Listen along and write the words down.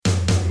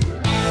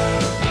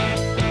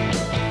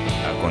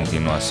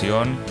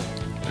continuación,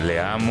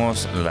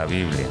 leamos la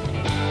Biblia.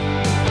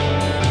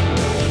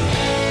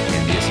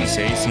 En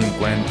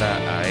 1650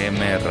 AM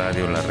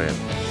Radio La Red,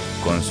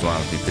 con su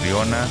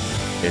anfitriona,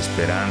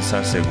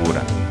 Esperanza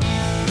Segura.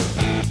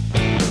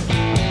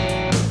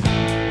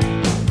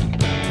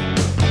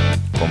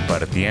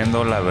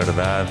 Compartiendo la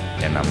verdad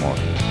en amor.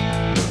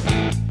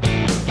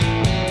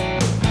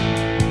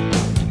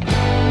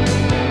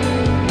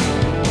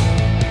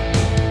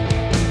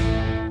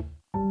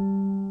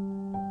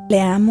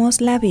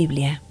 Leamos la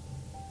Biblia,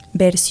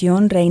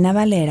 versión Reina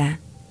Valera,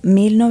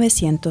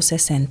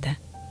 1960.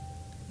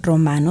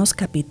 Romanos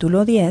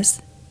capítulo 10,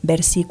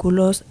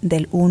 versículos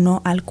del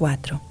 1 al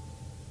 4.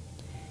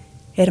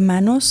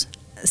 Hermanos,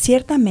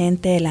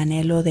 ciertamente el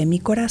anhelo de mi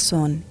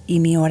corazón y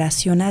mi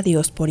oración a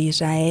Dios por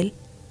Israel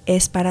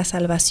es para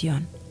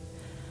salvación,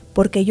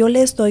 porque yo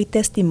les doy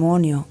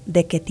testimonio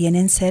de que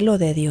tienen celo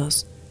de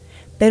Dios,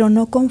 pero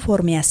no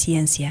conforme a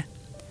ciencia,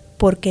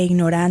 porque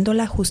ignorando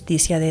la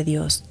justicia de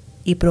Dios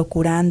y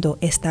procurando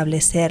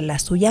establecer la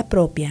suya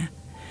propia,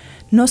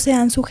 no se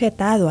han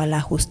sujetado a la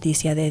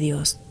justicia de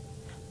Dios,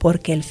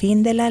 porque el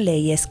fin de la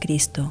ley es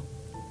Cristo,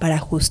 para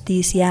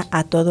justicia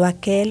a todo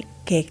aquel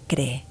que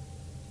cree.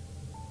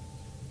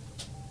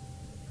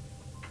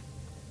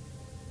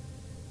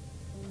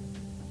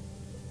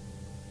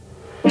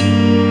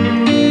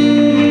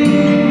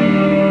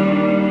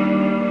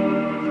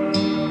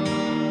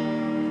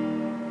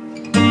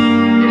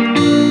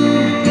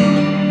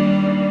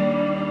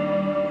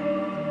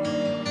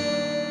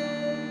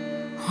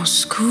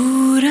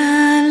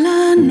 Oscura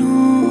la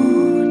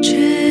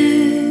noche,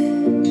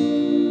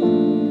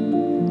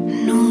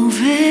 no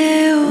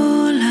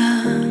veo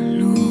la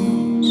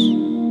luz,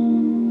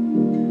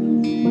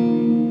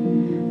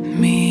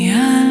 mi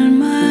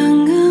alma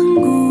en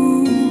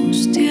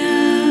angustia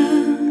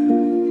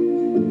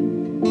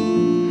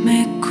me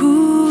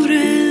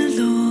cubre el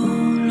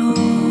dolor.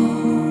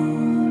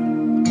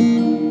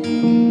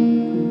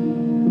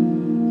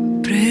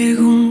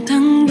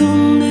 Preguntan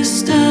dónde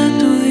está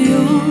tu Dios.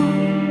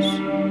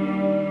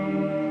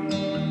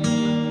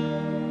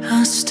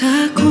 ¿Hasta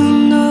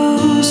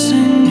cuándo,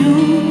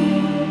 Señor?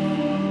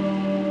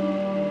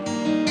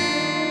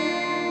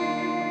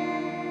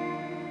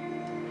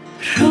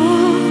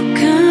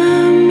 Roca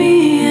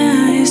mía,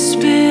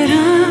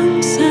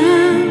 esperanza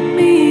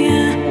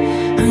mía,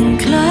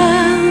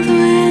 anclado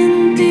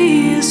en ti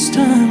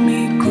está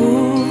mi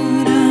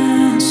corazón.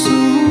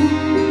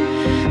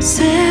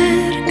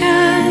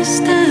 Cerca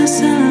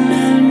estás al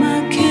alma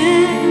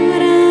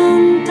quebrantada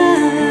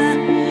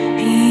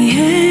y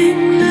en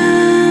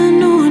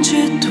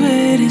tú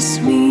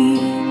eres mi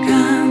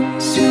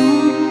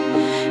canción,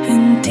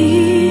 en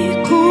ti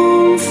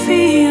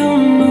confío,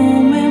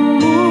 no me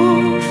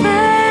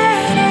moveré.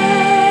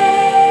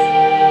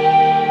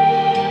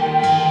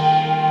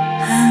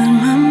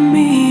 Alma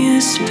mía,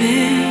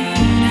 espera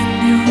en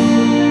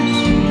Dios.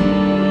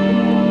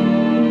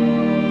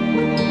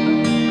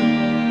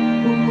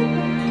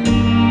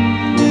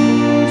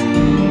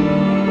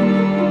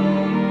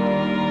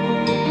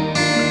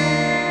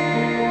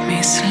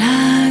 Mis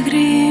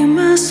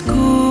lágrimas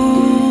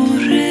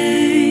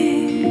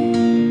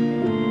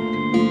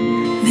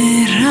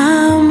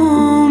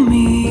derramo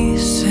mi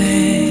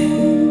sed,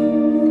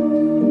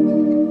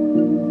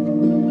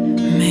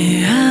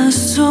 me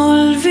has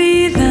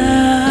olvidado,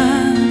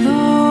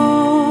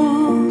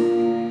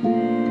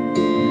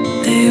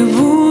 te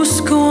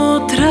busco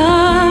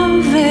otra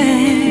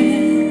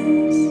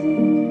vez,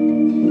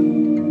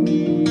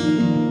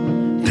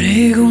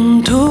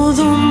 pregunto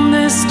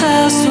dónde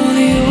estás, oh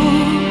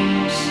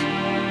Dios,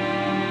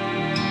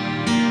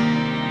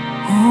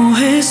 oh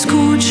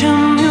escucha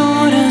mi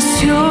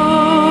oración.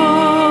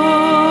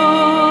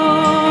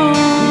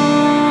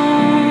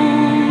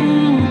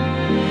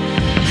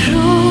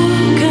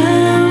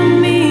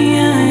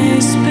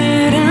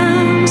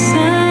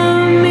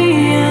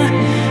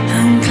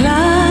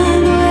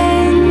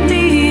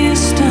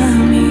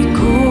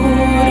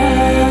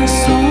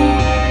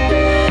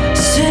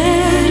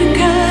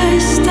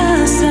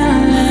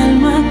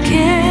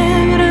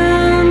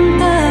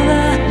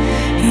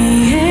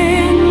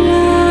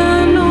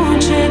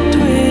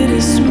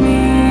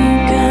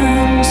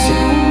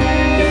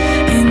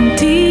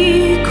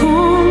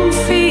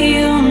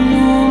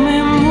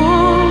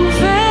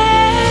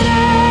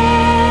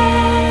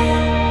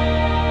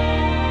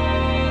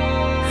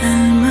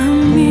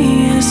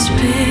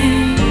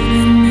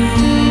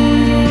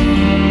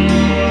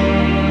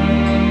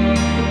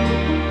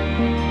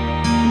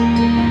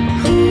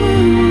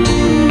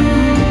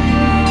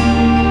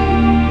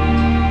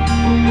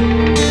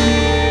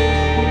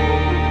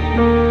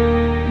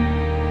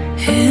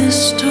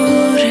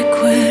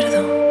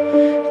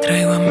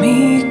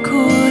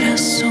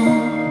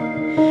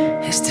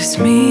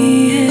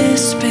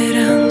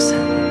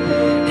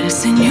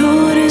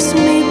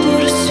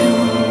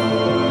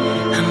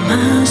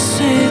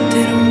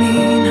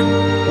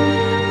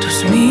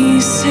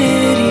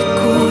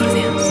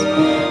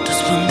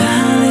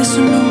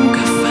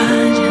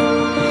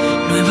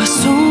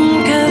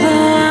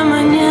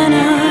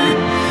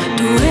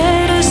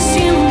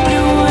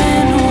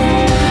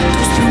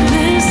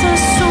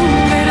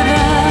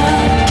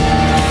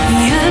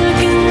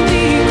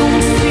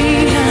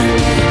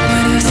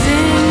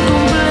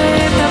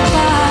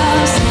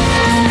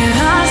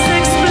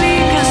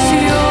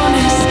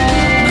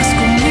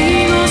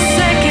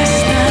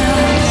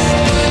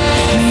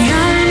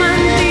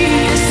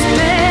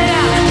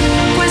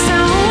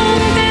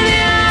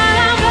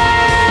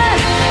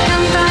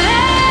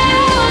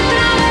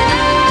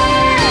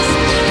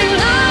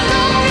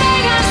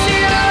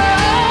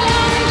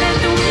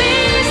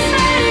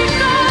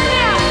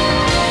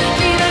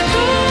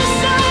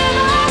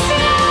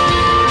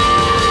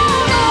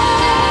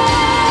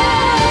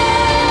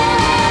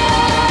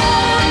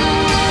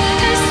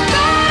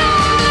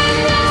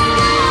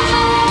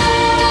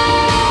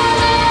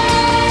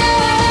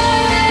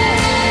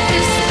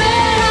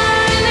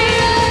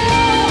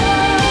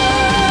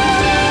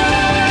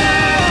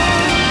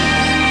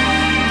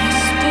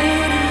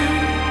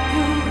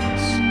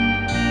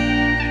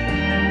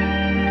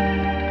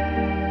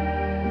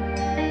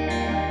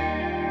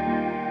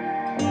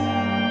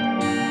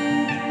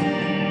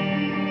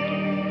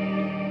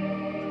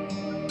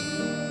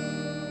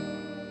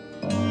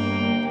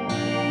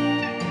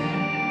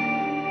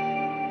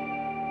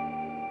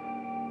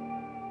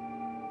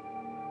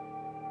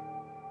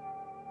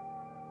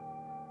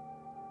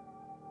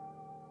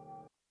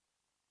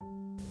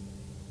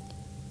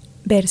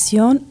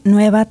 Versión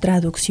Nueva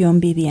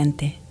Traducción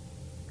Viviente.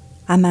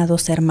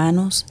 Amados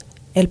hermanos,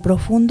 el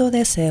profundo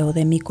deseo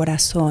de mi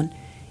corazón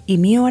y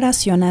mi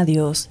oración a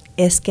Dios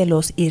es que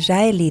los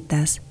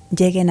israelitas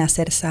lleguen a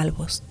ser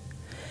salvos.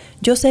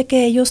 Yo sé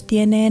que ellos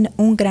tienen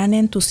un gran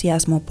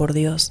entusiasmo por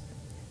Dios,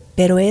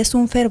 pero es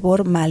un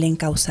fervor mal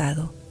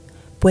encausado,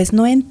 pues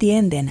no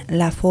entienden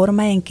la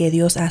forma en que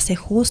Dios hace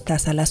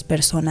justas a las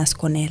personas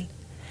con Él.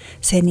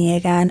 Se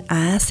niegan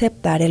a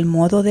aceptar el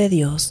modo de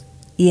Dios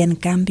y en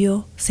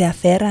cambio se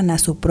aferran a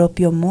su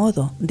propio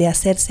modo de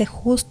hacerse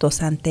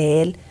justos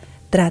ante Él,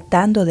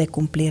 tratando de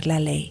cumplir la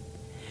ley.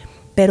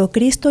 Pero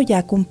Cristo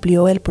ya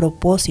cumplió el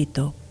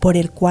propósito por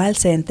el cual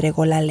se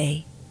entregó la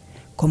ley.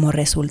 Como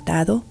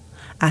resultado,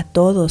 a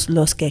todos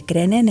los que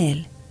creen en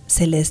Él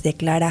se les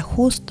declara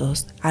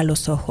justos a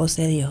los ojos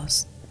de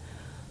Dios.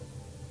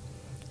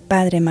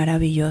 Padre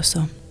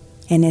maravilloso,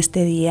 en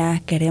este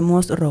día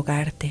queremos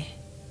rogarte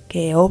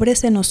que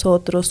obres en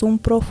nosotros un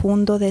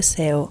profundo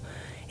deseo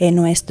en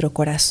nuestro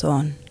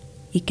corazón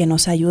y que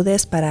nos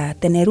ayudes para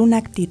tener una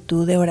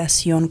actitud de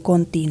oración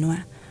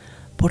continua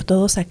por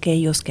todos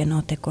aquellos que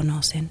no te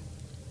conocen,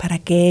 para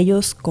que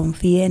ellos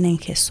confíen en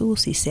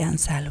Jesús y sean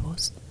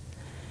salvos.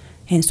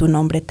 En su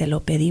nombre te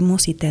lo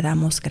pedimos y te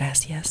damos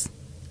gracias.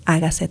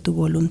 Hágase tu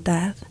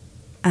voluntad.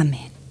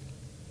 Amén.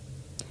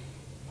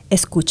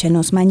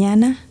 Escúchenos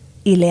mañana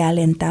y le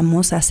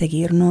alentamos a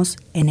seguirnos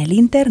en el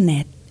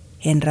internet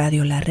en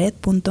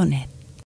radiolared.net.